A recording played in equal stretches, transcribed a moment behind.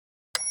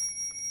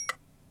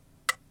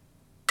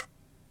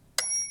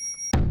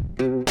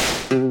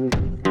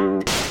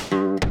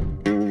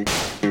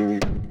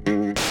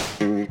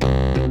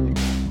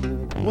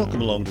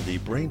Welcome along to the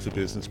Brain for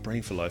Business,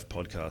 Brain for Life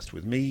podcast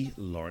with me,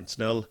 Lawrence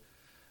Snell,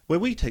 where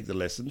we take the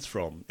lessons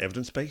from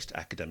evidence-based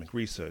academic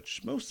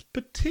research, most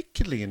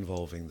particularly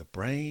involving the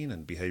brain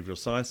and behavioural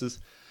sciences,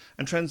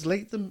 and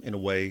translate them in a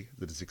way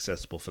that is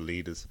accessible for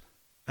leaders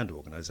and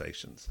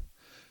organisations.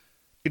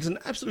 It's an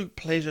absolute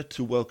pleasure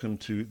to welcome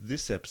to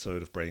this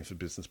episode of Brain for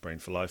Business, Brain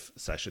for Life,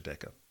 Sascha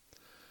Dekker.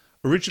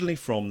 Originally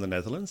from the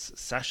Netherlands,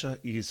 Sascha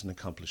is an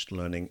accomplished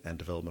learning and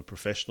development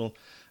professional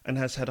and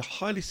has had a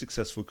highly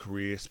successful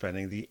career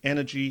spanning the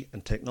energy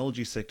and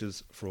technology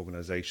sectors for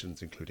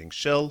organizations including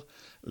Shell,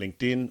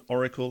 LinkedIn,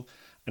 Oracle,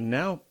 and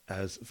now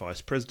as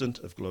Vice President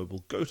of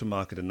Global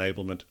Go-to-Market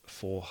Enablement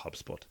for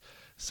HubSpot.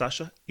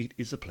 Sascha, it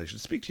is a pleasure to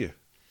speak to you.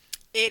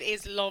 It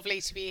is lovely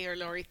to be here,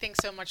 Laurie. Thanks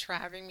so much for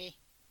having me.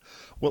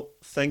 Well,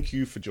 thank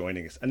you for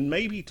joining us. And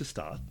maybe to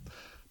start,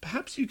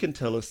 perhaps you can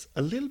tell us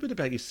a little bit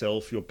about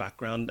yourself, your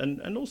background,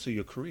 and also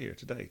your career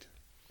to date.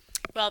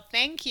 Well,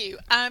 thank you.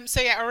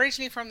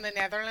 Originally from the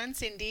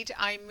Netherlands, indeed.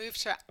 I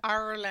moved to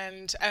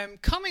Ireland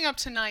coming up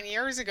to 9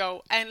 years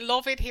ago and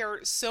love it here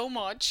so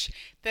much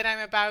that I'm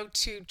about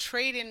to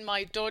trade in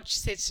my Dutch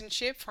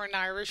citizenship for an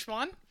Irish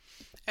one.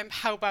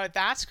 How about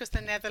that? Because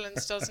the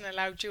Netherlands doesn't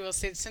allow dual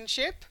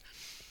citizenship.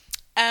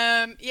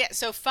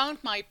 So found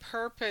my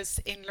purpose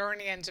in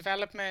learning and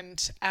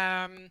development.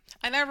 And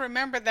I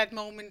remember that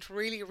moment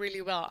really,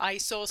 really well. I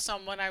saw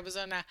someone, I was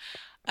on a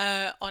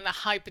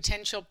high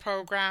potential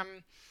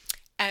program.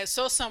 I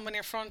saw someone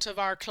in front of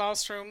our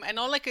classroom, and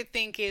all I could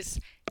think is,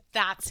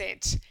 that's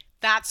it.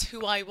 That's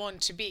who I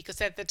want to be.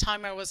 Because at the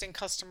time I was in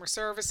customer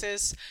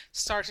services,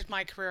 started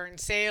my career in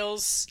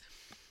sales.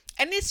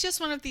 And it's just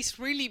one of these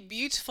really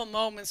beautiful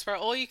moments where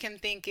all you can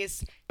think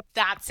is,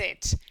 that's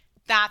it.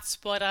 That's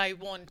what I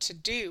want to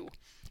do.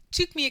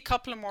 Took me a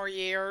couple of more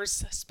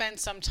years, spent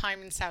some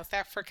time in South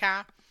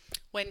Africa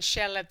when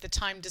Shell at the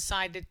time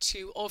decided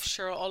to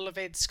offshore all of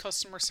its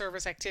customer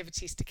service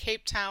activities to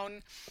Cape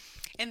Town.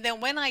 And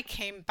then when I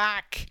came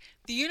back,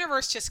 the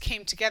universe just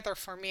came together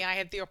for me. I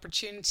had the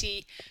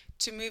opportunity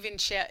to move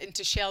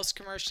into Shell's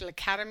Commercial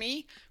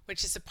Academy,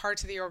 which is a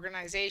part of the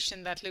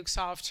organization that looks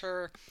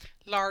after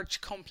large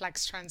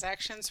complex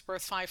transactions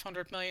worth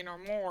 500 million or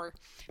more.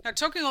 Now,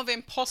 talking of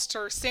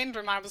imposter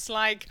syndrome, I was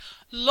like,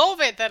 love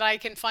it that I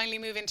can finally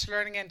move into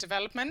learning and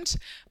development.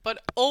 But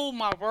oh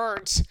my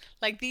word,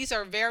 like these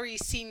are very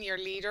senior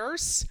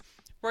leaders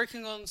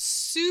working on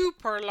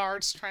super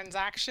large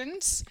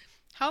transactions.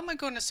 How am I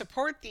going to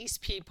support these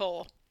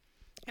people?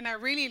 And I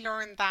really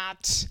learned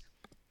that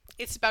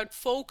it's about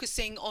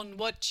focusing on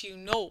what you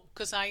know,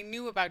 because I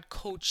knew about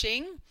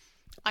coaching.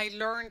 I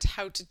learned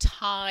how to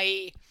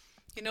tie,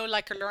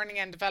 like a learning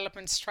and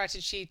development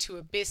strategy to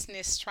a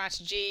business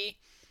strategy.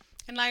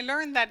 And I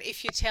learned that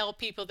if you tell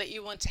people that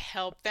you want to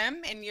help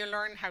them and you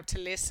learn how to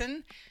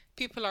listen,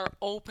 people are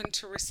open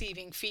to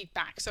receiving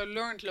feedback. So I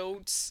learned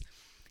loads.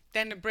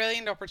 Then a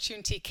brilliant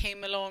opportunity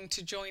came along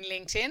to join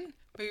LinkedIn,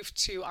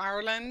 moved to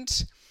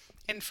Ireland.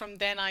 And from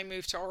then I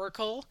moved to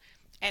Oracle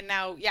and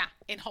now,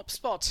 in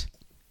HubSpot.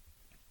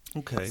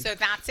 Okay. So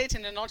that's it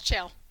in a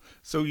nutshell.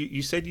 So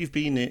you said you've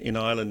been in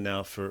Ireland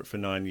now for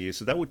 9 years.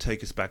 So that would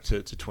take us back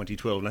to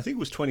 2012. And I think it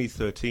was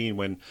 2013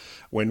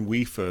 when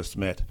we first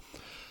met.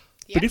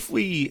 Yeah. But if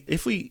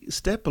we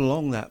step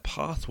along that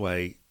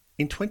pathway,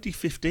 in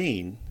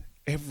 2015,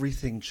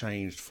 everything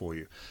changed for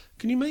you.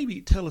 Can you maybe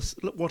tell us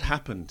what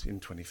happened in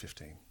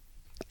 2015?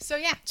 So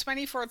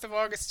 24th of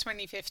August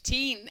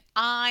 2015,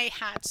 I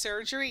had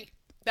surgery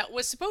that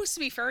was supposed to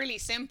be fairly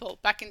simple.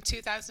 Back in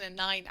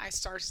 2009, I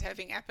started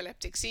having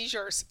epileptic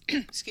seizures.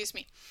 Excuse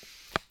me.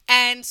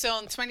 And so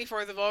on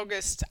 24th of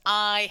August,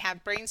 I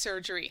had brain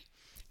surgery.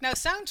 Now, it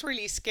sounds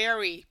really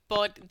scary,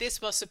 but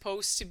this was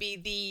supposed to be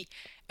the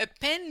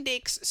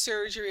appendix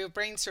surgery of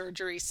brain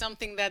surgery,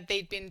 something that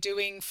they'd been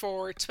doing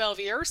for 12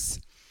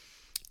 years,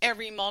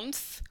 every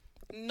month.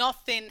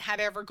 Nothing had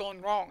ever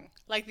gone wrong.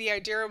 Like the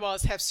idea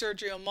was have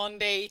surgery on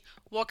Monday,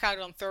 walk out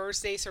on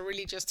Thursday, so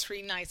really just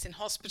 3 nights in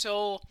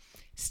hospital,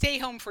 stay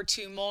home for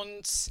 2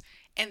 months,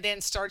 and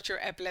then start your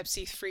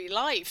epilepsy-free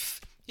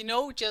life.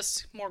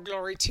 Just more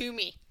glory to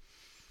me.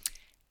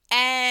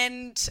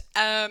 And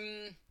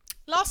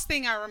last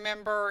thing I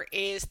remember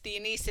is the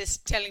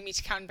anesthetist telling me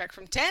to count back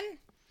from 10.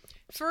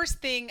 First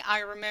thing I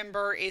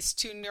remember is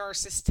 2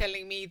 nurses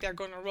telling me they're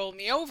going to roll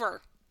me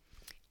over.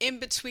 In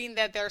between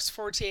that, there's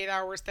 48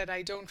 hours that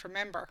I don't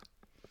remember.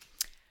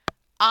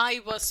 I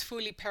was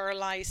fully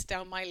paralyzed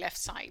down my left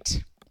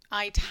side.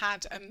 I'd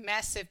had a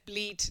massive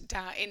bleed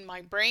in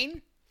my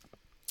brain.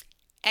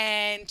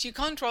 And you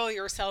can't roll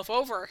yourself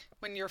over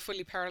when you're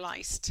fully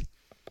paralyzed.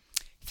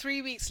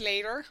 3 weeks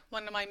later,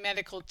 one of my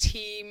medical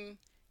team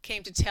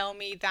came to tell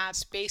me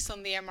that based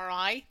on the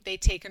MRI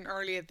they'd taken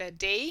earlier that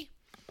day,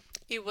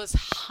 it was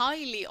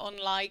highly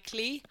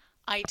unlikely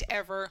I'd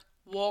ever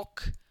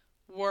walk,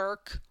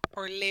 work,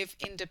 or live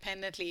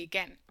independently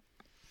again.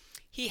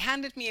 He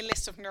handed me a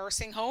list of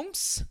nursing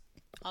homes.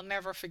 I'll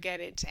never forget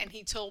it. And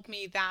he told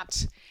me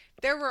that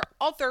there were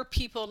other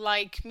people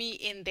like me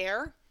in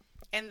there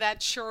and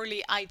that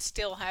surely I'd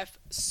still have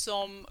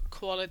some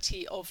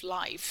quality of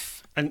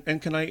life.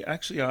 And can I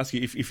actually ask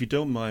you, if you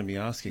don't mind me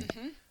asking,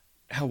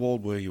 how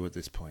old were you at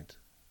this point?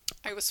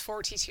 I was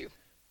 42.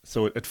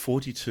 So at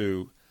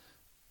 42,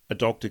 a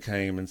doctor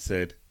came and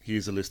said,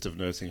 here's a list of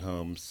nursing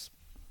homes.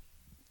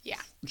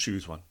 Yeah.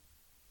 Choose one.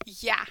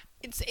 Yeah.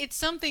 It's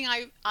something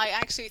I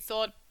actually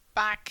thought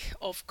back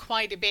of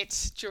quite a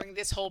bit during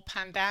this whole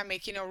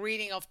pandemic,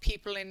 reading of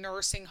people in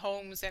nursing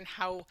homes and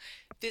how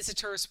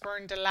visitors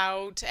weren't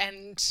allowed,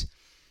 and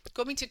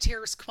going to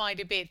tears quite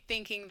a bit,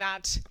 thinking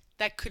that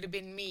could have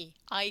been me.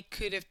 I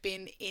could have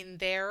been in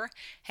there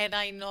had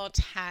I not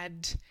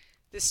had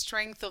the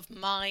strength of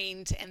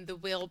mind and the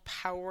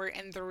willpower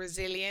and the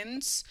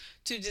resilience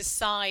to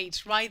decide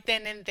right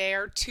then and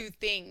there two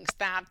things: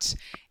 that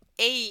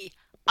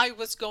I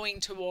was going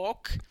to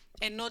walk,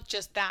 and not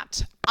just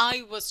that,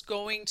 I was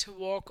going to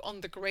walk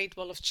on the Great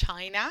Wall of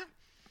China.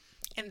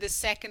 And the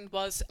second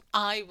was,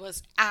 I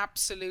was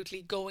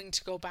absolutely going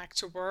to go back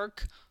to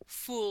work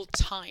full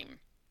time.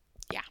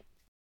 Yeah.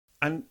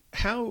 And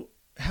how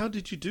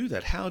did you do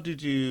that? How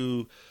did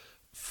you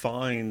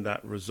find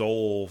that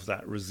resolve,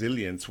 that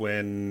resilience,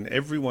 when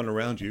everyone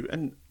around you,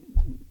 and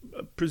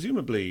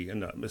presumably,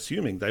 and I'm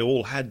assuming, they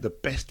all had the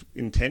best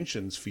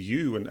intentions for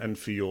you and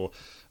for your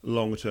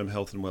longer-term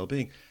health and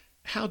well-being?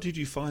 How did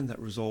you find that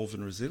resolve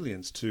and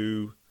resilience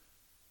to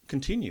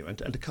continue and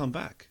to come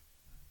back?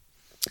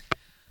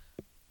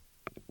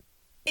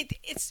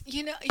 It's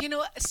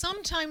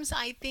sometimes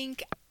I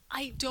think,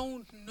 I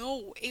don't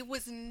know. It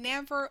was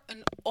never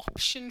an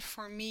option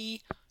for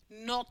me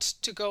not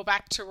to go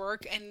back to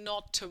work and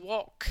not to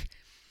walk.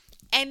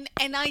 And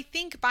I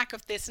think back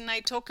of this, and I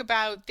talk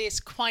about this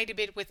quite a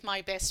bit with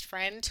my best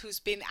friend, who's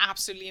been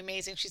absolutely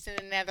amazing. She's in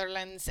the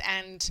Netherlands,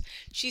 and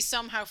she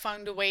somehow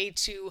found a way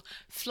to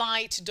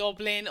fly to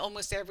Dublin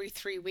almost every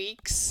 3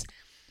 weeks.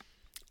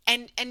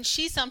 And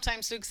she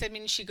sometimes looks at me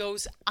and she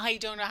goes, I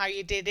don't know how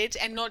you did it.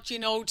 And not,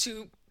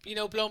 to,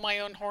 blow my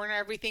own horn or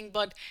everything,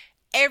 but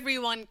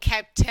everyone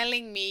kept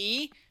telling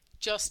me,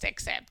 just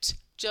accept.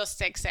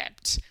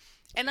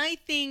 And I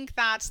think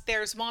that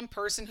there's one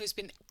person who's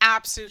been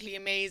absolutely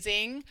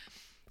amazing.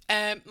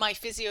 My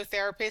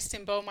physiotherapist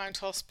in Beaumont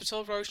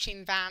Hospital,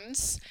 Roisin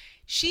Vance.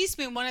 She's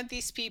been one of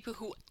these people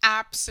who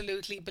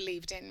absolutely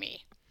believed in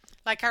me.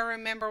 Like, I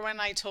remember when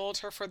I told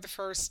her for the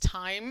first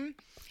time,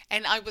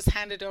 and I was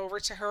handed over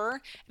to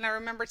her, and I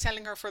remember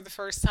telling her for the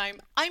first time,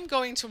 I'm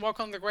going to walk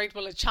on the Great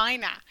Wall of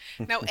China.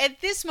 Now,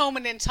 at this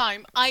moment in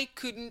time, I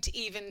couldn't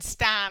even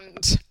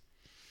stand.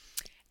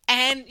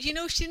 And, she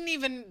didn't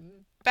even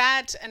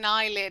bat an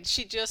eyelid.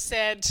 She just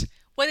said,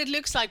 well, it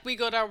looks like we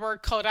got our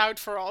work cut out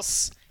for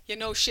us.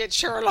 Shit,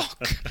 Sherlock.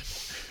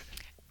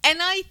 And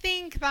I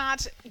think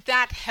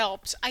that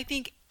helped. I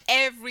think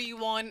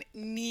everyone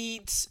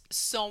needs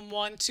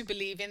someone to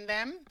believe in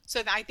them.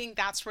 So I think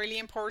that's really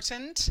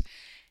important.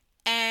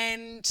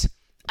 And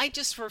I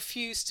just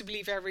refused to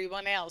believe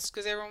everyone else,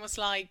 because everyone was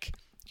like,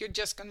 you're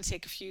just going to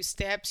take a few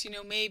steps,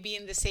 maybe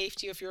in the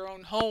safety of your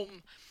own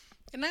home.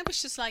 And I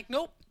was just like,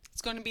 nope,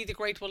 it's going to be the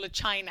Great Wall of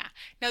China.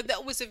 Now,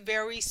 that was a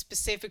very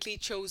specifically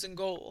chosen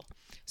goal.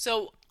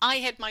 So I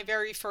had my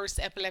very first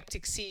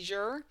epileptic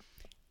seizure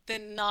the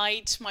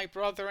night my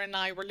brother and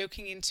I were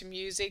looking into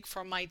music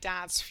for my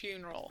dad's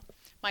funeral.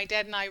 My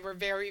dad and I were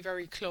very,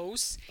 very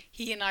close.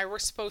 He and I were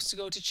supposed to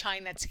go to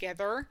China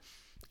together,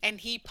 and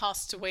he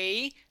passed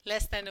away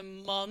less than a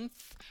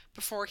month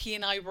before he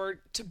and I were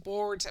to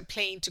board a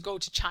plane to go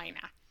to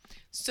China.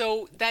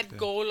 So that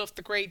goal of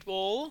the Great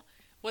Wall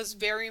was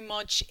very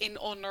much in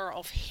honor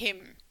of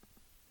him.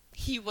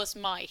 He was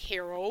my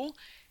hero.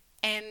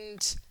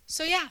 And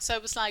so I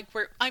was like,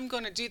 I'm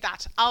going to do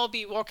that. I'll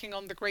be walking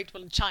on the Great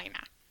Wall of China.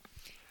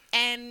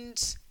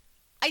 And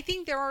I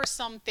think there are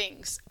some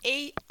things.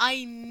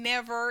 I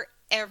never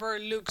ever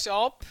looked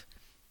up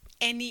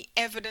any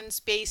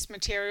evidence-based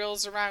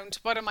materials around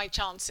what are my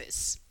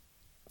chances.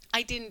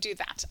 I didn't do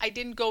that. I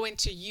didn't go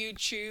into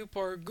YouTube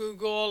or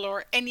Google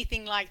or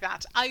anything like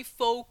that. I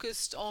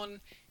focused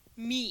on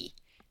me.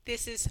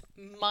 This is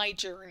my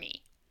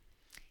journey.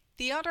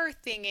 The other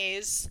thing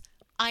is,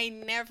 I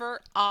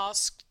never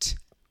asked,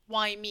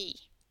 why me?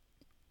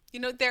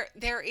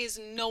 There is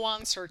no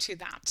answer to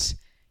that.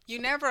 You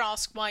never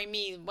ask why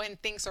me when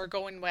things are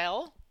going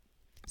well.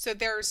 So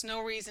there's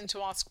no reason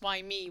to ask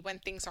why me when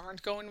things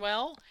aren't going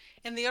well.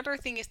 And the other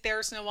thing is,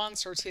 there's no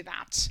answer to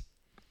that.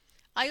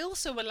 I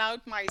also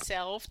allowed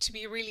myself to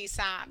be really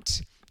sad.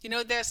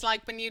 There's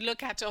like, when you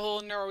look at the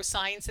whole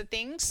neuroscience of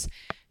things,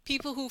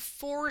 people who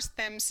force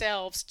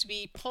themselves to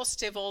be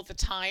positive all the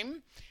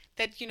time,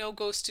 that,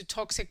 goes to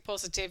toxic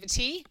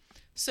positivity.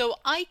 So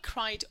I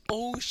cried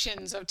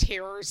oceans of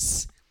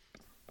tears.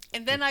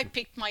 And then I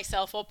picked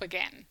myself up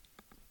again.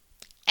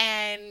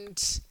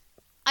 And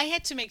I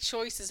had to make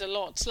choices a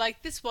lot.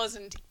 Like, this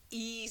wasn't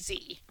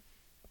easy.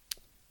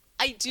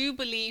 I do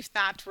believe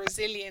that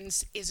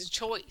resilience is a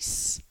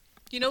choice.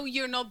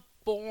 You're not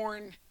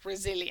born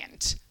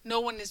resilient. No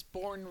one is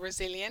born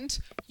resilient.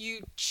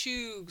 You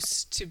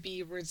choose to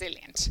be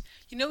resilient.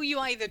 You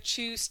either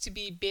choose to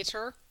be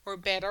bitter or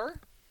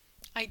better,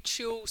 I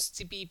chose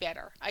to be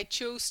better. I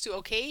chose to,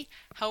 okay,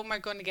 how am I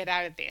going to get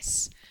out of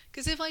this?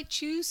 Because if I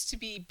choose to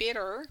be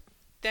bitter,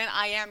 then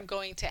I am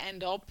going to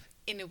end up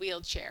in a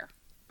wheelchair.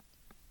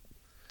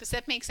 Does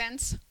that make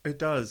sense? It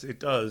does. It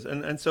does.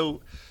 And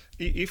so,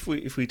 if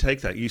we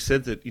take that, you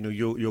said that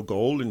your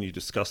goal, and you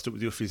discussed it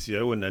with your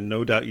physio, and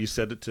no doubt you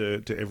said it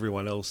to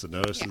everyone else, the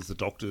nurses, the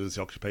doctors,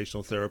 the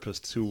occupational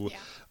therapists who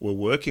were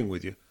working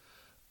with you.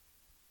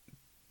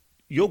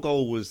 Your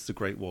goal was the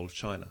Great Wall of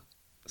China.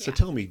 So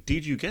tell me,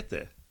 did you get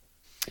there?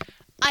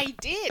 I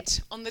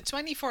did. On the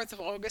 24th of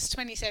August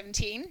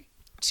 2017,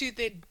 to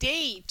the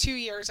day 2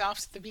 years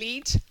after the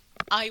bleed,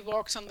 I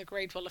walked on the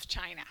Great Wall of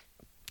China.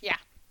 Yeah.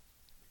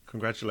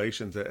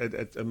 Congratulations.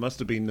 It must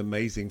have been an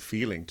amazing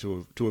feeling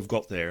to have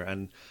got there,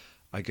 and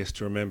I guess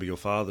to remember your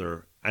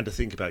father and to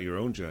think about your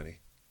own journey.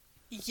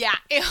 Yeah,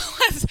 it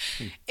was.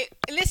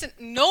 Listen,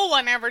 no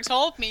one ever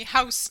told me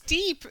how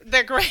steep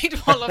the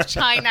Great Wall of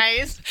China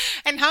is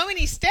and how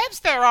many steps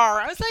there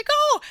are. I was like,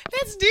 oh,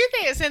 let's do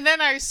this. And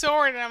then I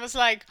saw it and I was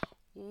like,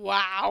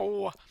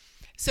 wow.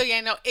 So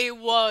yeah, no, it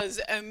was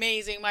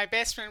amazing. My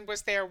best friend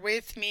was there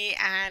with me,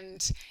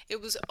 and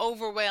it was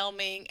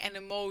overwhelming and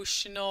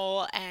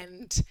emotional,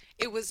 and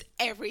it was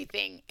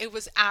everything. It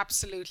was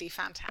absolutely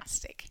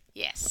fantastic.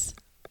 Yes.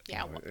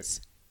 Yeah, it was.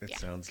 It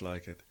sounds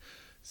like it.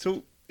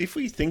 So if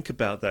we think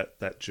about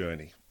that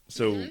journey,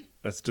 so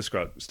let's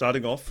describe,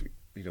 starting off,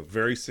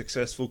 very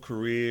successful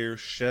career,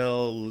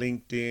 Shell,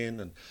 LinkedIn,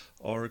 and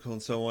Oracle,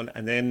 and so on.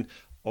 And then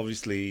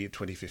obviously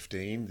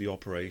 2015, the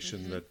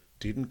operation that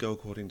didn't go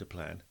according to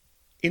plan.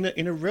 In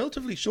a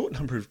relatively short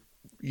number of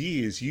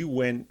years, you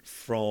went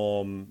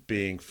from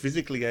being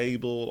physically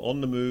able, on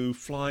the move,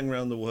 flying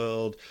around the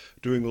world,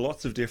 doing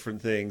lots of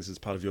different things as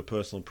part of your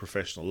personal and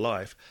professional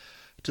life,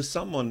 to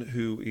someone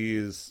who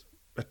is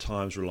at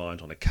times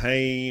reliant on a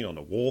cane, on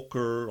a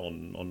walker,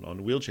 on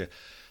a wheelchair.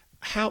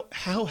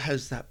 How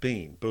has that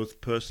been,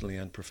 both personally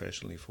and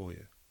professionally, for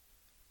you?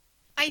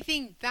 I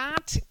think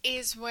that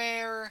is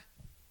where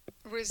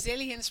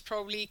resilience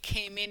probably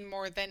came in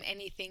more than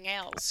anything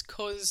else,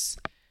 because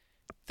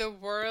the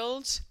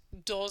world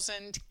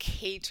doesn't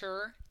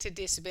cater to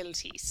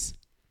disabilities,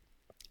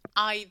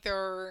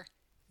 either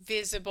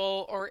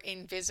visible or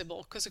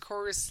invisible. Because of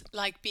course,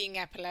 like being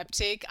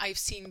epileptic, I've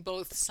seen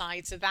both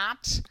sides of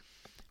that,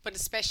 but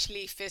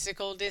especially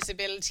physical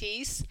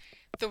disabilities,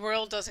 the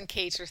world doesn't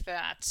cater to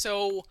that.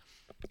 So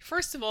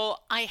first of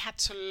all, I had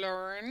to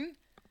learn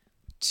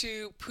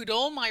to put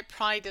all my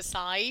pride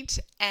aside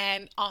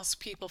and ask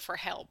people for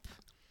help.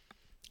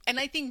 And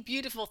I think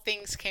beautiful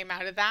things came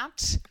out of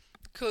that,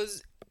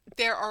 because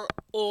there are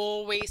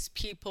always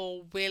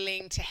people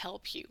willing to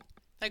help you.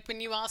 Like when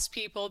you ask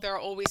people, there are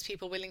always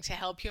people willing to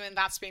help you, and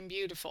that's been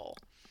beautiful.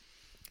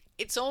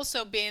 It's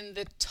also been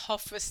the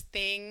toughest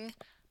thing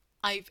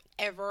I've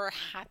ever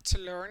had to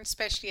learn,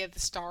 especially at the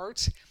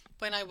start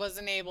when I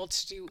wasn't able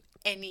to do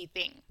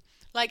anything.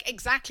 Like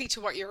exactly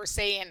to what you were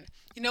saying,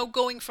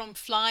 going from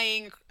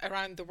flying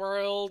around the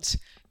world,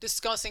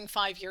 discussing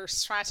 5-year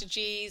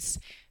strategies,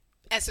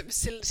 as a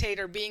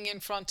facilitator being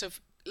in front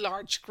of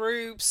large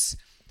groups,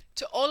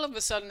 to all of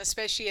a sudden,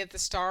 especially at the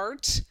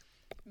start,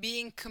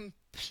 being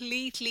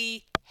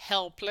completely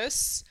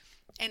helpless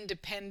and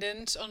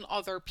dependent on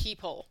other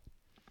people.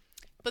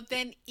 But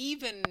then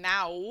even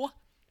now,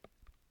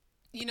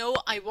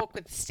 I walk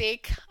with a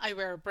stick, I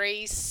wear a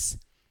brace.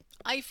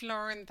 I've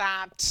learned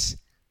that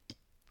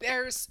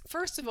there's,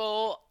 first of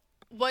all,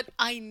 what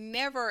I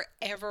never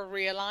ever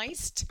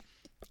realized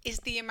is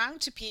the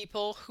amount of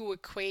people who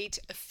equate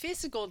a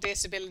physical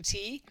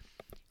disability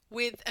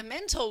with a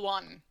mental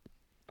one.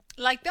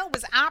 Like, that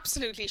was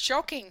absolutely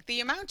shocking. The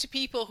amount of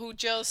people who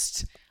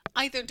just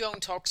either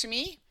don't talk to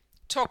me,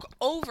 talk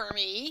over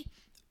me,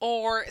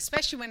 or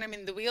especially when I'm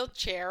in the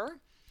wheelchair,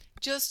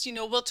 just,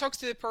 we'll talk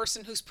to the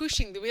person who's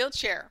pushing the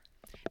wheelchair.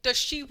 Does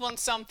she want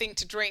something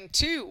to drink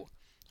too?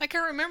 Like,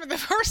 I remember the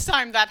first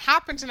time that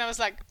happened and I was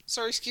like,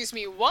 sorry, excuse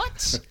me,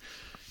 what?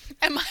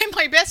 And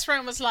my best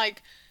friend was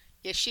like,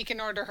 yes, she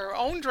can order her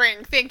own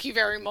drink. Thank you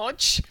very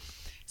much.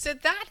 So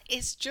that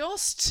is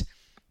just,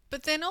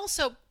 but then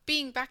also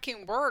being back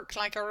in work,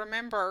 like I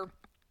remember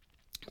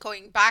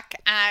going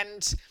back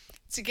and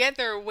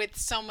together with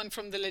someone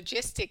from the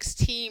logistics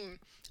team,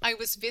 I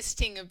was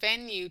visiting a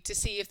venue to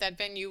see if that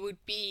venue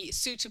would be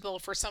suitable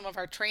for some of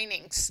our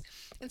trainings.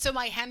 And so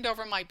I hand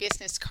over my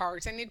business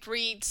card and it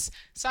reads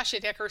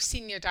Sasha Decker,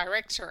 Senior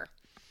Director.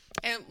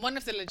 And one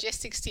of the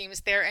logistics team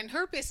is there, and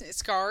her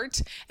business card,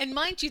 and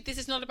mind you, this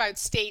is not about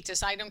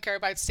status, I don't care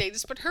about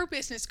status, but her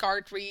business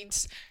card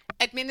reads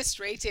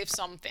administrative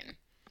something.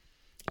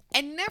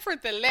 And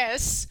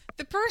nevertheless,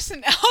 the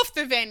person of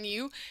the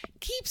venue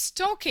keeps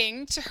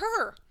talking to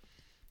her.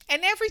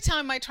 And every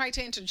time I try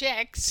to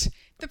interject,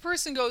 the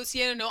person goes,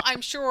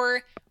 I'm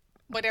sure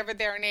whatever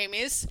their name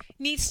is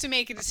needs to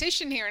make a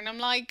decision here. And I'm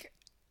like,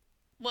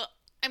 well,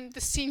 I'm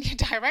the senior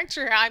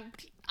director.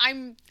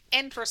 I'm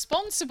end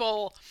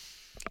responsible.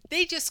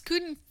 They just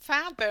couldn't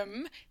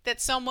fathom that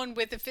someone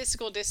with a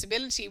physical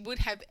disability would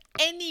have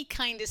any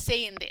kind of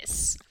say in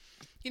this.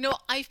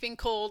 I've been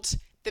called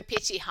the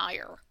pity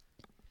hire.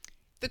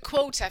 the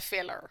quota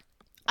filler.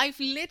 I've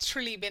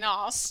literally been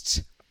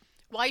asked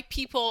why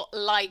people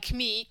like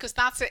me, because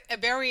that's a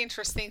very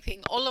interesting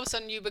thing. All of a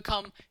sudden you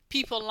become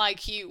people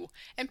like you.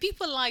 And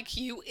people like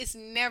you is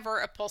never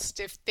a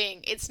positive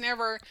thing. It's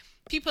never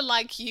people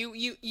like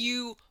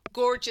you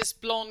gorgeous,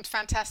 blonde,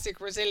 fantastic,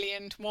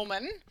 resilient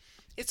woman.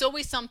 It's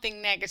always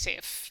something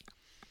negative.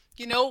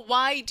 You know,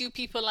 why do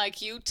people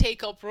like you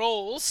take up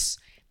roles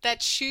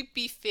that should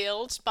be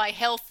filled by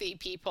healthy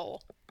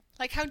people?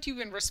 Like, how do you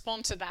even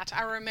respond to that?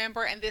 I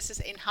remember, and this is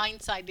in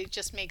hindsight, it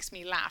just makes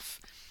me laugh.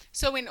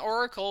 So in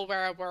Oracle,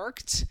 where I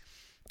worked,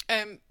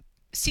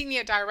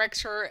 senior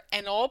director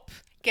and up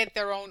get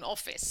their own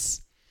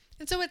office.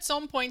 And so at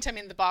some point I'm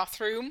in the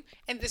bathroom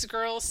and this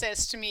girl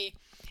says to me,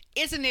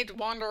 "Isn't it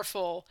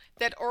wonderful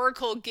that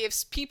Oracle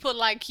gives people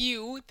like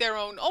you their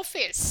own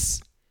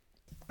office?"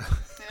 And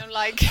I'm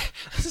like...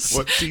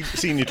 What,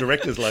 senior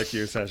directors like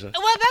you, Sasha?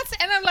 Well,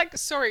 and I'm like,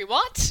 sorry,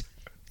 what?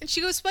 And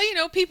she goes, well, you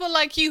know, people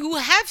like you who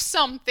have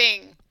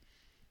something.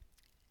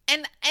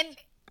 And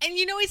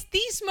you know, it's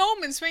these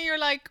moments when you're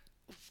like,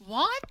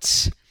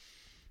 what?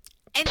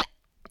 And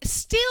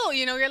still,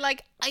 you know, you're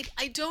like,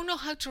 I don't know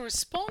how to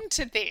respond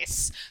to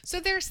this. So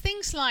there's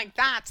things like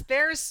that.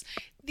 There's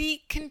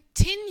the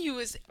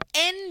continuous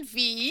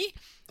envy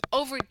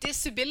over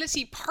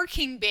disability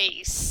parking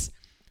base,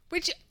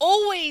 which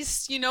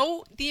always, you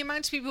know, the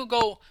amount of people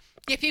go,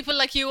 yeah, people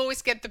like you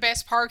always get the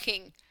best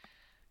parking.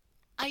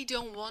 I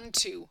don't want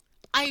to.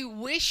 I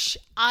wish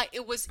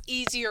it was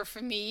easier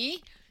for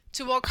me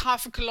to walk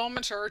half a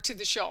kilometer to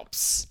the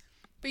shops.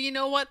 But you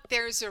know what?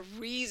 There's a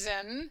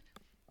reason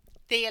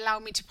they allow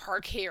me to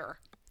park here.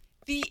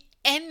 The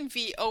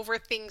envy over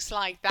things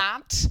like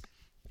that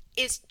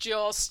is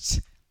just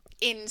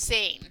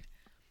insane.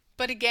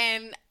 But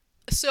again,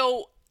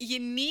 so you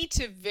need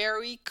to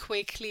very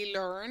quickly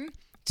learn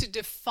to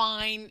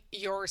define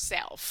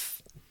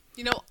yourself.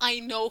 You know, I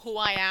know who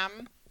I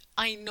am.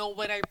 I know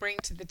what I bring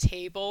to the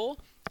table.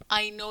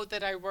 I know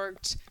that I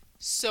worked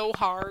so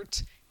hard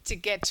to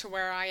get to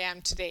where I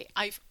am today.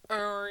 I've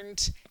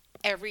earned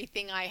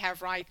everything I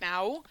have right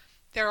now.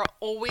 There are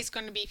always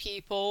going to be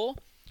people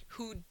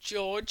who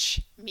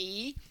judge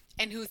me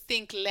and who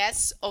think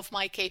less of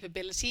my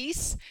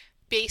capabilities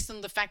based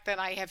on the fact that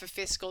I have a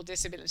physical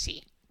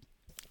disability.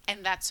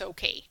 And that's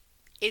okay.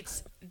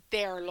 It's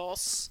their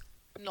loss,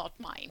 not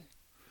mine.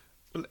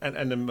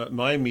 And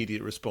my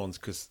immediate response,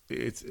 because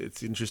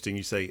it's interesting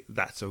you say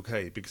that's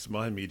okay, because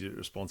my immediate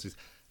response is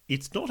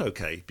it's not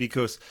okay,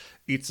 because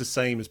it's the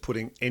same as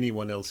putting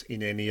anyone else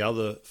in any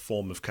other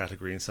form of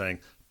category and saying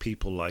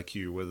people like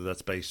you, whether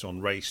that's based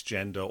on race,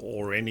 gender,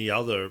 or any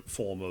other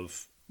form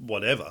of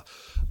whatever,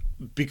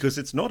 because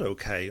it's not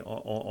okay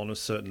on a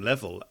certain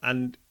level.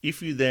 And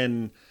if you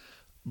then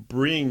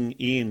bring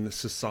in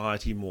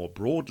society more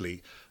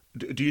broadly,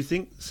 do you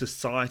think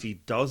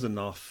society does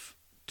enough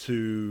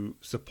to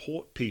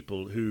support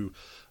people who,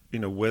 you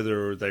know,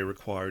 whether they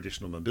require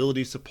additional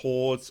mobility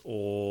supports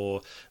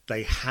or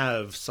they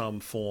have some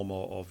form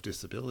of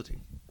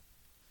disability?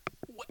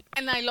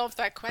 And I love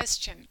that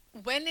question.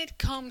 When it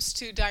comes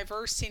to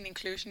diversity and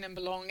inclusion and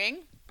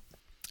belonging,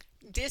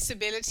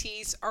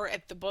 disabilities are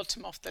at the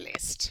bottom of the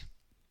list.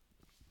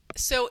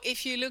 So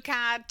if you look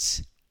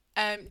at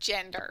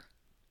gender,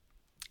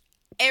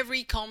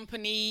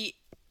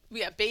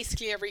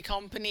 basically every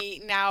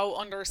company now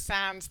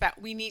understands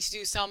that we need to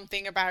do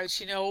something about,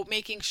 you know,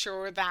 making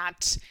sure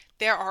that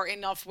there are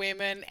enough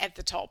women at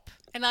the top.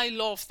 And I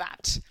love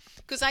that,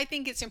 because I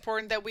think it's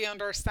important that we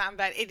understand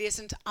that it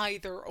isn't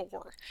either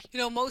or. You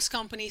know, most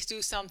companies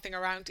do something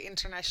around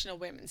International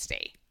Women's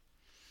Day.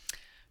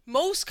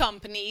 Most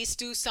companies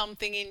do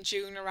something in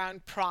June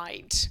around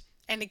Pride.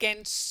 And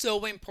again,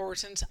 so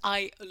important.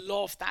 I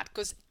love that,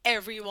 because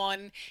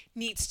everyone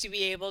needs to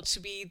be able to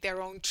be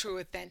their own true,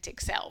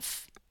 authentic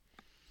self.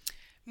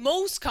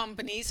 Most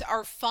companies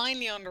are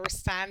finally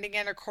understanding,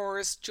 and of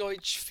course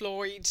George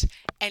Floyd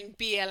and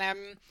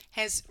BLM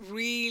has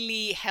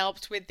really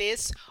helped with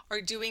this,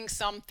 are doing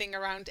something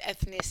around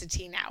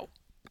ethnicity now.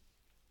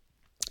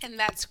 And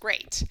that's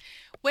great.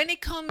 When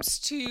it comes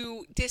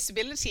to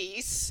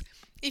disabilities,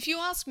 if you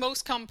ask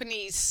most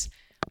companies,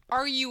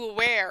 are you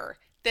aware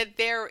that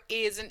there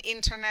is an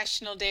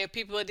International Day of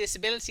People with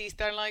Disabilities?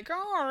 They're like,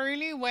 oh,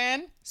 really?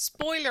 When?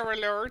 Spoiler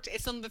alert,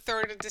 it's on the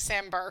 3rd of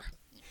December.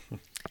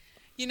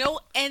 You know,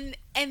 and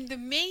the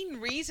main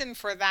reason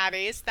for that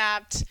is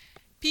that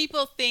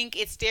people think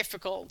it's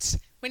difficult.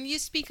 When you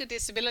speak of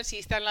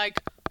disabilities, they're like,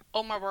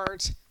 oh my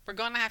word, we're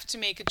going to have to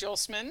make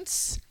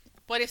adjustments.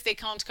 What if they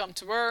can't come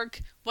to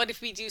work? What if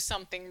we do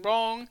something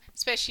wrong?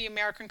 Especially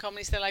American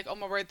companies, they're like, oh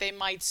my word, they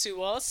might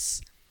sue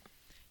us.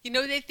 You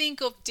know, they think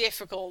of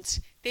difficult.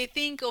 They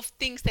think of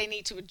things they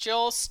need to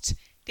adjust.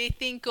 They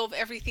think of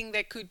everything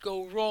that could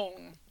go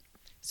wrong.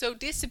 So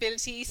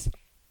disabilities,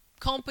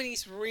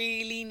 companies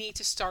really need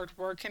to start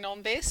working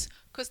on this,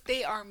 because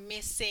they are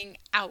missing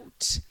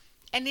out.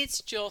 And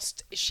it's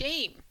just a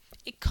shame.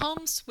 It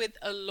comes with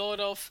a lot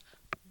of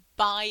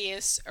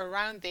bias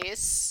around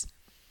this.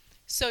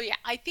 So yeah,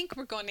 I think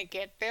we're going to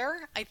get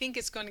there. I think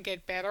it's going to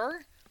get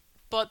better.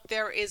 but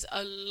there is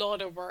a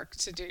lot of work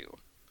to do.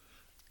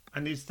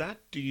 And is that,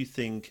 do you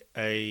think,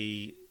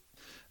 is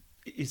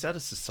that a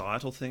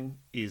societal thing?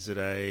 Is it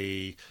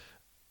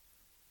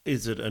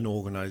an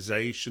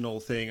organizational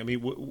thing? I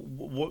mean,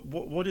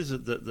 what is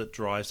it that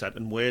drives that,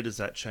 and where does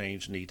that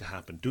change need to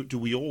happen? Do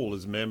we all,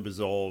 as members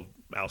of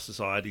our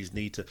societies,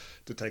 need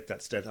to take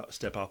that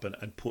step up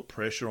and put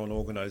pressure on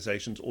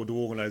organizations, or do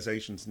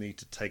organizations need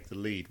to take the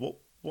lead? What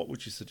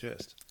would you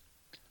suggest?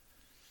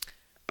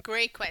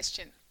 Great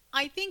question.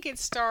 I think it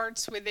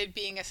starts with it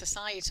being a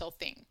societal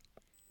thing.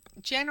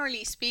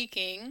 Generally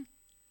speaking,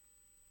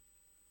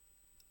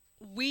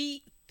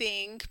 we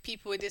think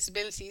people with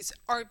disabilities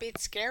are a bit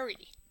scary.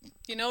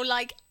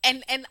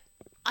 And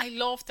I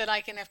love that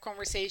I can have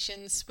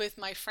conversations with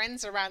my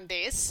friends around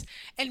this,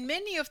 and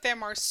many of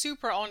them are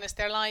super honest.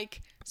 They're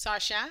like,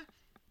 Sasha,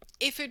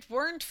 if it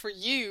weren't for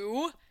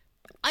you,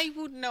 I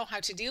wouldn't know how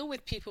to deal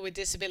with people with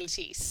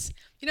disabilities.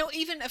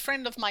 Even a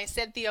friend of mine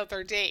said the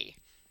other day,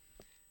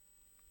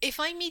 if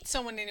I meet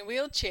someone in a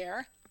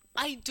wheelchair,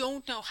 I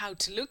don't know how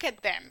to look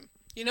at them,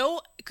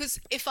 because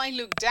if I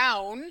look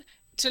down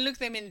to look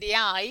them in the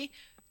eye,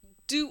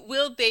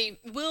 will they,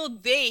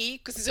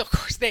 because of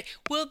course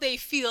will they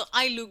feel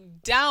I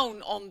look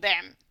down on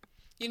them,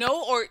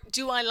 or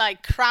do I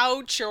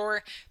crouch,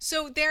 or,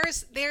 so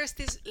there's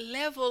this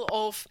level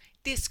of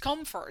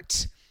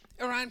discomfort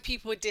around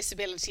people with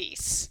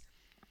disabilities.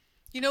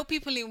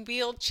 People in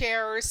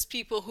wheelchairs,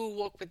 people who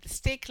walk with a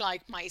stick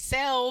like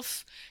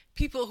myself,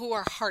 people who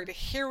are hard of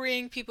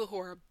hearing, people who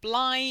are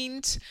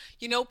blind,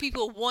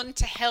 people want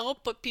to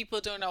help, but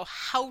people don't know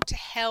how to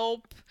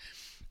help.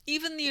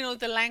 Even,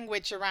 the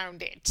language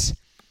around it,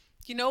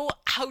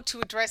 how to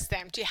address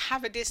them. Do you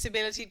have a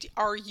disability?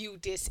 Are you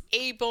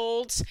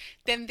disabled?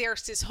 Then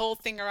there's this whole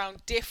thing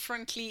around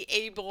differently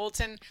abled.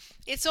 And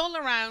it's all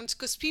around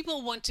because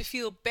people want to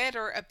feel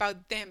better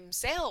about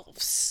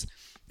themselves.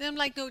 And I'm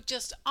like, no,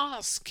 just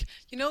ask,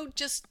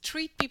 just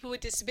treat people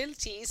with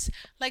disabilities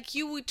like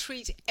you would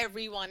treat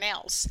everyone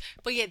else.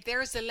 But yet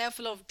there's a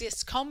level of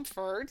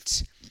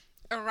discomfort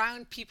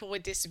around people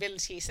with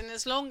disabilities, and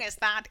as long as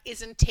that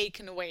isn't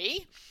taken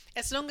away,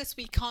 as long as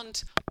we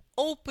can't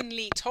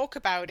openly talk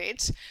about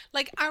it,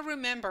 I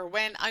remember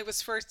when I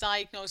was first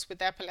diagnosed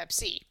with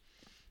epilepsy,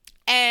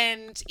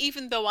 and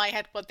even though I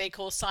had what they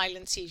call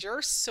silent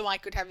seizures, so I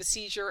could have a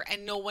seizure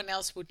and no one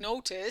else would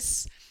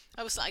notice,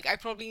 I was like, I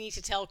probably need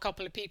to tell a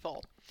couple of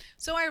people.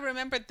 So I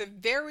remembered the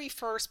very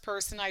first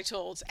person I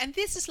told, and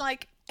this is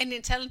an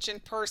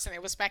intelligent person,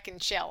 it was back in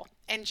Shell,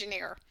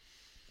 engineer.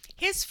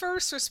 His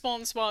first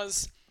response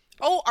was,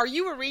 oh, are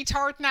you a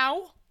retard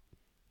now?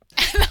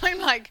 And I'm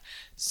like,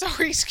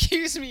 sorry,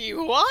 excuse me,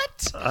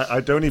 what? I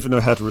don't even know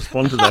how to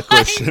respond to that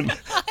question.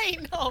 I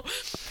know.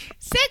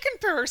 Second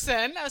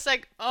person, I was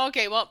like,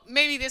 okay, well,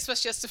 maybe this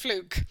was just a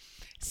fluke.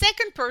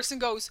 Second person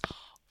goes,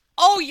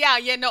 oh,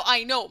 yeah, no,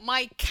 I know.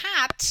 My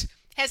cat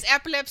has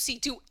epilepsy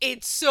too.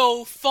 It's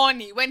so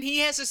funny. When he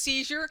has a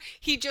seizure,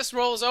 he just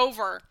rolls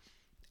over.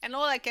 And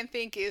all I can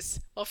think is,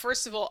 well,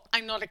 first of all,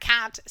 I'm not a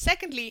cat.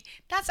 Secondly,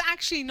 that's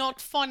actually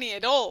not funny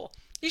at all.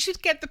 You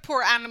should get the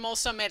poor animal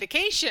some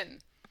medication.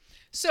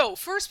 So,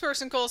 first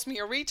person calls me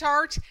a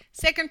retard.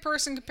 Second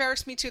person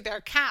compares me to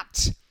their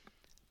cat.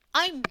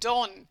 I'm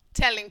done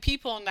telling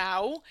people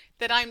now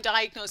that I'm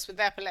diagnosed with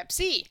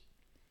epilepsy.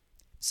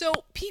 So,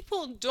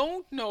 people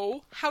don't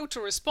know how to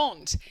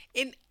respond.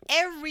 In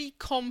every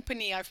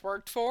company I've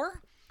worked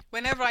for,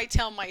 whenever I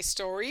tell my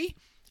story,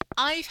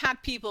 I've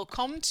had people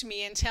come to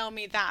me and tell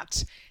me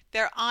that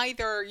they're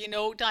either,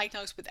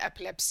 diagnosed with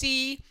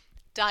epilepsy,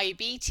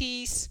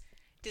 diabetes,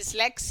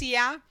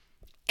 dyslexia,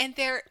 and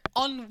they're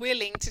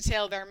unwilling to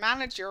tell their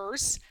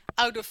managers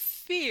out of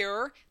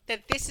fear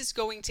that this is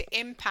going to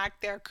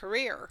impact their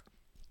career.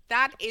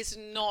 That is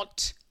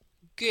not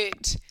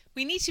good.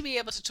 We need to be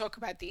able to talk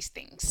about these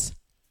things.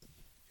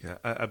 Yeah,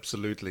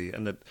 absolutely.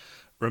 And it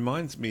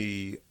reminds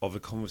me of a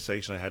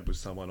conversation I had with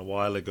someone a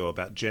while ago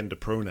about gender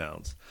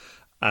pronouns.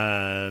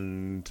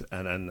 And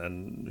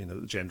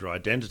gender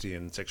identity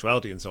and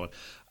sexuality and so on.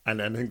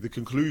 And I think the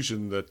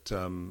conclusion that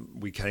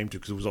we came to,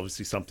 because it was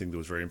obviously something that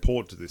was very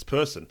important to this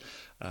person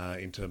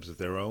in terms of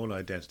their own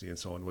identity and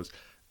so on, was,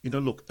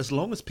 look, as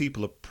long as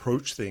people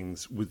approach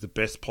things with the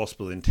best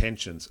possible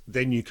intentions,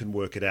 then you can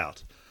work it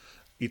out.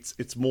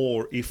 It's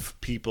more if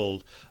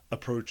people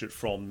approach it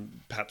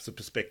from perhaps the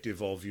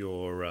perspective of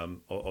your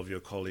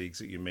colleagues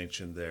that you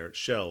mentioned there at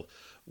Shell,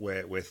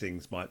 where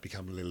things might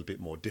become a little bit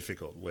more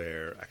difficult,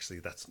 where actually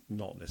that's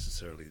not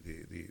necessarily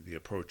the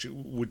approach.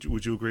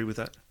 Would you agree with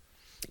that?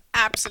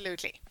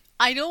 Absolutely.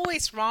 I'd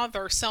always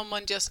rather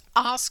someone just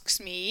asks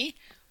me,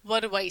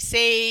 what do I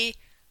say?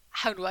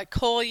 How do I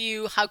call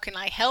you? How can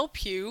I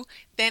help you?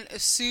 Then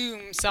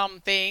assume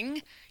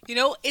something.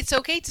 It's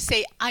okay to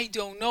say, I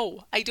don't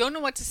know. I don't know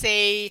what to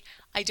say.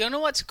 I don't know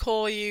what to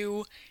call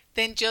you.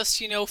 Then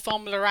just,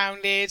 fumble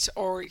around it,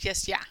 or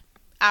just,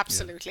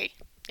 absolutely.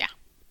 Yeah.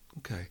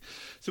 Okay.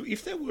 So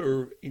if there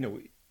were,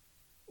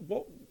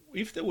 what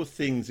if there were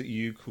things that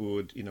you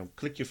could,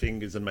 click your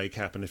fingers and make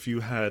happen, if you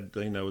had,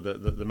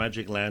 the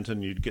magic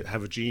lantern,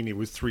 have a genie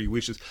with three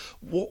wishes.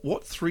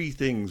 What three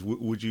things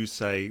would you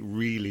say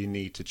really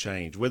need to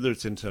change? Whether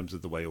it's in terms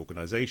of the way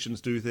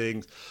organisations do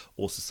things,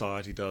 or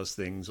society does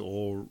things,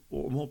 or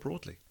more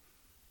broadly.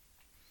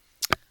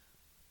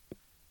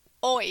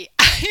 Oi,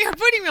 you're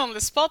putting me on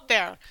the spot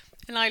there,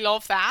 and I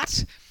love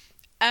that.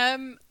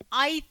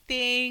 I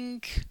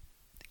think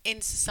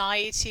in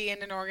society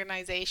and in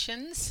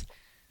organizations,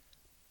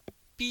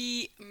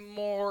 be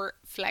more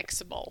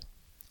flexible.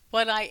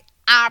 What I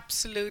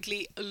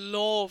absolutely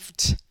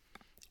loved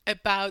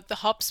about the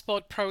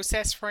HubSpot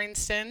process, for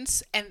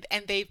instance, and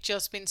they've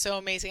just been so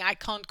amazing. I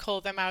can't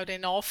call them out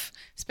enough,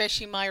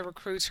 especially my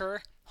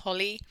recruiter,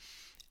 Holly.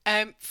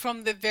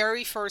 From the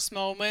very first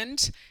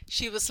moment,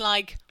 she was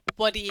like,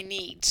 what do you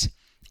need?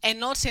 And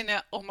not in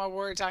a, oh my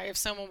word, I have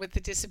someone with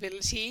a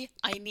disability,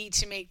 I need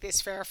to make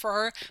this fair for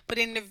her, but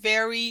in a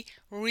very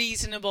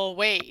reasonable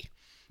way.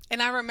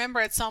 And I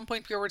remember at some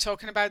point we were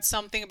talking about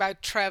something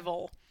about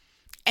travel.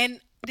 And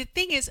the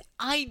thing is,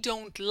 I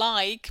don't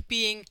like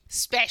being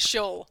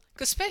special,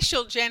 because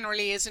special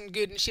generally isn't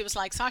good. And she was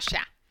like,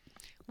 Sasha,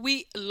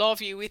 we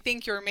love you. We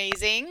think you're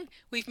amazing.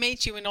 We've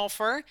made you an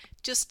offer.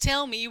 Just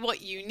tell me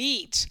what you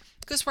need.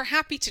 Because we're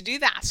happy to do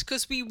that,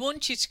 because we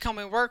want you to come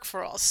and work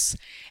for us.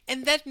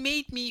 And that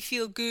made me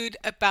feel good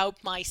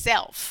about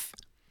myself.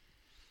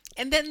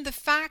 And then the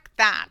fact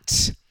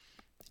that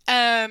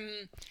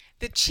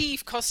the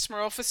chief customer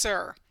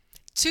officer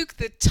took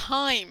the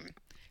time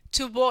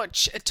to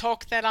watch a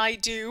talk that I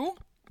do,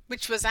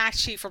 which was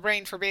actually for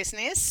Brain for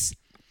Business.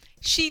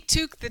 She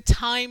took the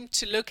time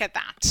to look at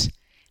that.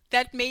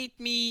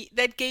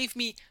 That gave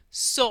me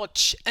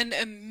such an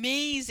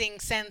amazing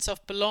sense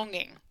of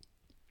belonging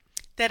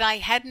that I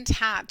hadn't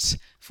had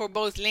for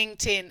both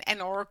LinkedIn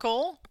and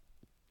Oracle.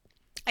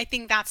 I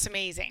think that's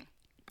amazing.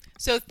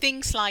 So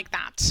things like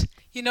that,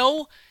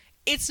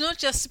 it's not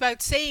just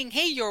about saying,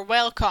 hey, you're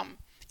welcome.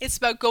 It's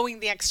about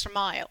going the extra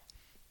mile,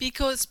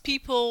 because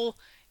people,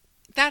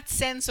 that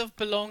sense of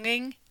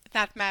belonging,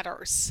 that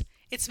matters.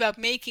 It's about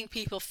making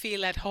people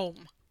feel at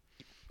home.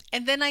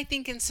 And then I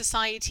think in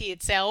society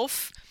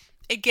itself,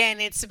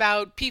 again, it's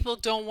about people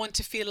don't want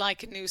to feel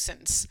like a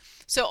nuisance.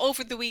 So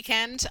over the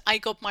weekend, I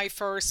got my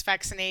first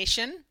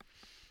vaccination,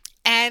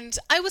 and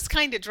I was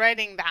kind of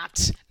dreading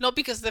that. Not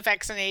because of the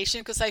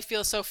vaccination, because I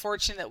feel so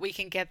fortunate that we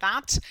can get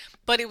that,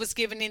 but it was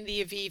given in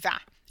the Aviva.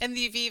 And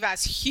the Aviva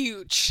is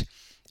huge.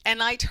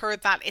 And I'd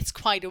heard that it's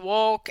quite a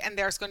walk and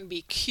there's going to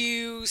be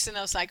queues. And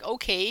I was like,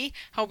 okay,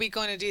 how are we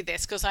going to do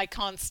this? Because I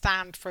can't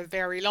stand for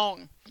very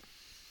long.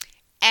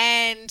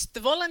 And the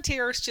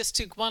volunteers just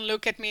took one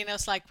look at me and I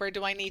was like, where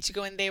do I need to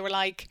go? And they were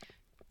like,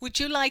 would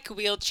you like a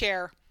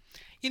wheelchair?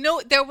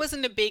 There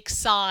wasn't a big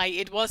sigh.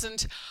 It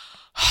wasn't,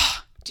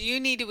 do you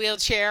need a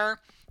wheelchair?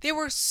 They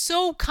were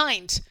so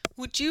kind.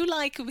 Would you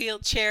like a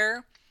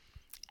wheelchair?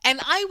 And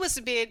I was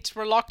a bit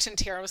reluctant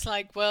here. I was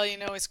like, well,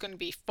 it's going to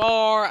be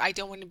far. I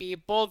don't want to be a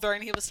bother.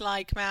 And he was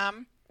like,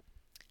 ma'am,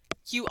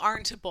 you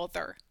aren't a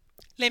bother.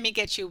 Let me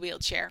get you a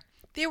wheelchair.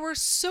 They were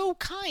so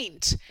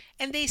kind.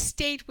 And they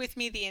stayed with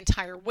me the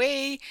entire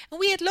way.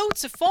 And we had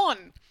loads of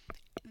fun.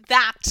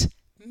 That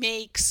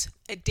makes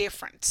a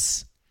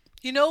difference.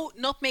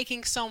 Not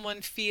making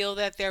someone feel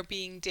that they're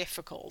being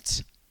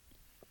difficult.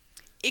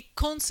 It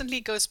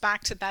constantly goes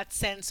back to that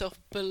sense of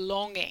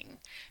belonging,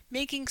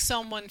 making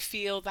someone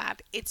feel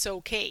that it's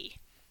okay.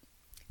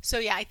 So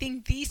yeah, I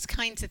think these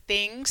kinds of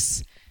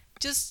things,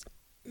 just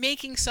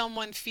making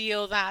someone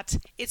feel that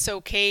it's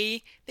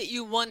okay, that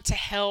you want to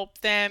help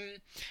them.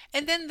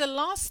 And then the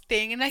last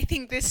thing, and I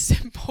think this is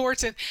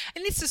important,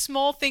 and it's a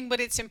small thing, but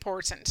it's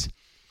important.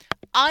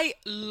 I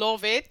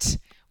love it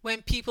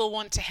when people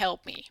want to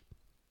help me.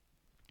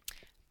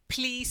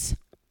 Please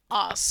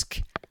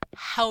ask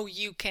how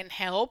you can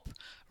help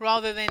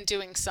rather than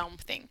doing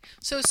something.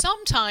 So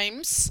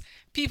sometimes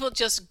people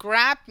just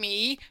grab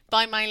me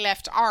by my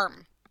left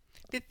arm.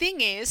 The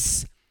thing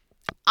is,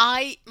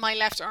 my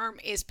left arm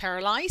is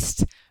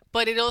paralyzed,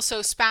 but it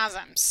also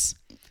spasms.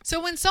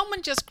 So when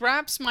someone just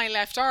grabs my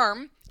left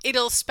arm,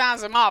 it'll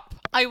spasm up.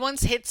 I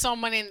once hit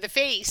someone in the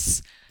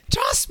face.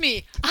 Trust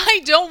me,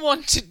 I don't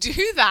want to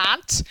do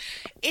that.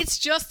 It's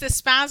just a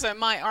spasm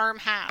my arm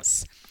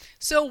has.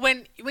 So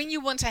when you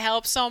want to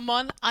help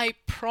someone, I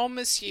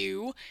promise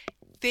you,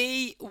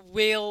 they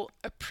will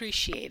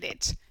appreciate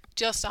it.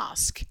 Just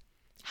ask,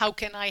 how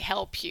can I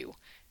help you?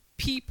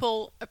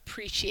 People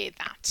appreciate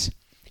that.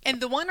 And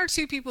the one or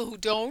two people who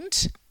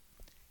don't,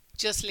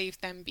 just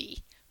leave them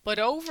be. But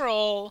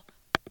overall,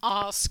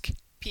 ask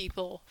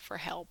people for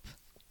help.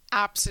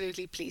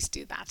 Absolutely, please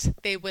do that.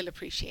 They will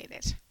appreciate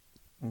it.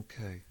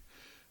 Okay.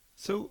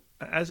 So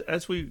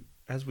as we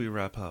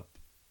wrap up,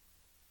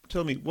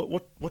 tell me,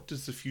 what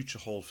does the future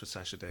hold for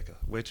Sasha Dekker?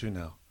 Where to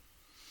now?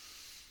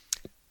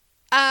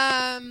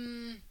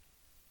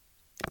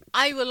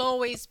 I will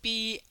always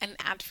be an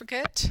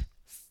advocate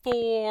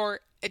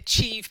for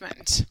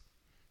achievement.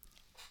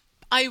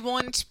 I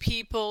want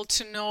people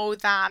to know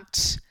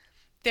that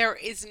there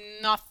is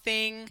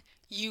nothing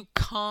you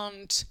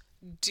can't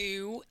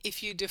do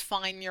if you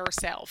define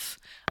yourself.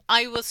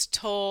 I was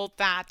told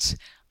that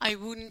I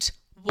wouldn't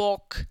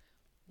walk,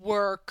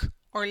 work,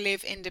 or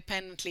live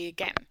independently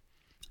again.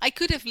 I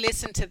could have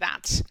listened to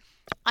that.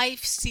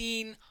 I've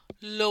seen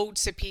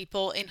loads of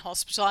people in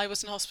hospital. I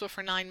was in hospital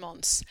for 9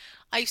 months.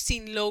 I've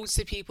seen loads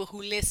of people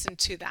who listened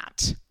to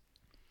that.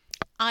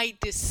 I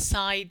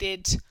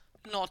decided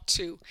not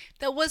to.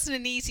 That wasn't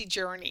an easy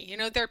journey. You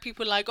know, there are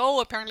people like, oh,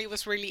 apparently it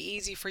was really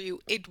easy for you.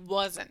 It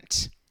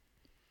wasn't.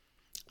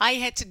 I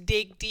had to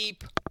dig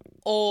deep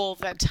all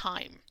the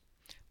time,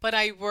 but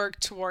I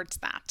worked towards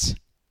that.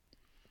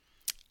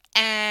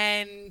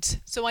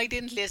 And so I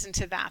didn't listen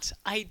to that.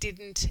 I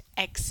didn't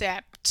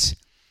accept.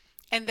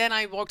 And then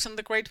I walked on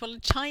the Great Wall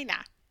of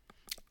China.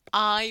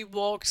 I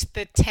walked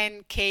the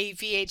 10K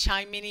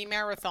VHI mini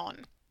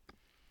marathon.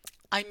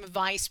 I'm a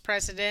vice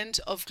president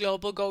of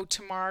Global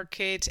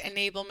Go-to-Market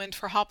Enablement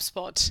for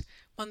HubSpot,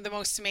 one of the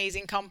most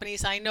amazing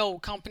companies I know,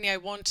 company I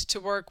wanted to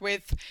work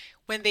with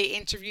when they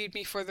interviewed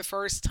me for the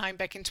first time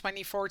back in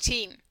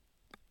 2014.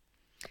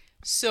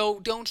 So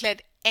don't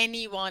let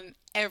anyone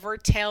ever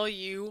tell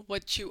you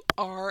what you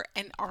are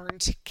and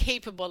aren't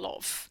capable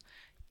of.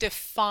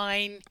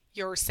 Define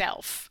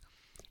yourself.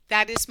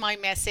 That is my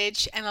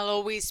message, and I'll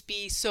always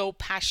be so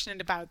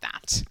passionate about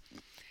that.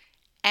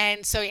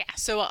 And so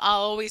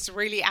I'll always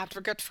really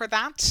advocate for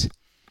that.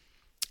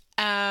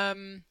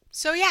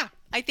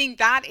 I think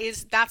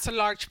that's a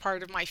large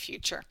part of my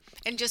future.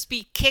 And just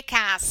be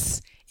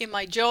kick-ass in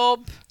my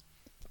job,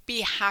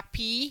 be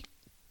happy.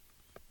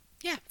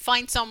 Yeah,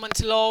 find someone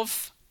to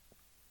love,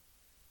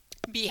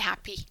 be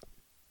happy.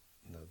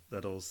 No,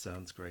 that all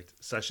sounds great.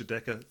 Sasha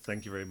Dekker,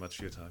 thank you very much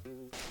for your time.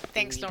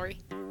 Thanks, Laurie.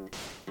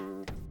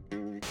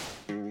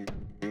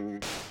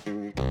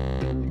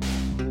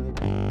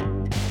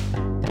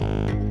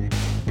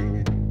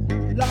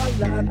 La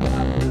la la la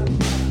la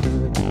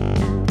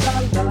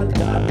la la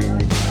la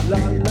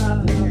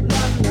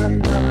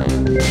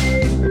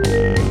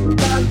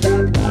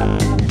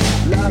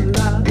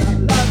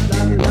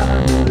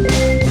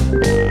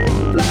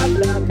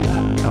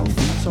Our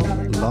theme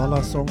song, La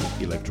La Song,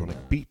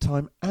 Electronic Beat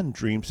Time and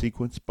Dream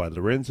Sequence by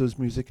Lorenzo's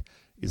Music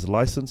is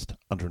licensed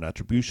under an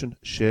attribution,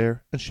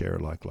 share and share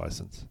alike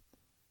license.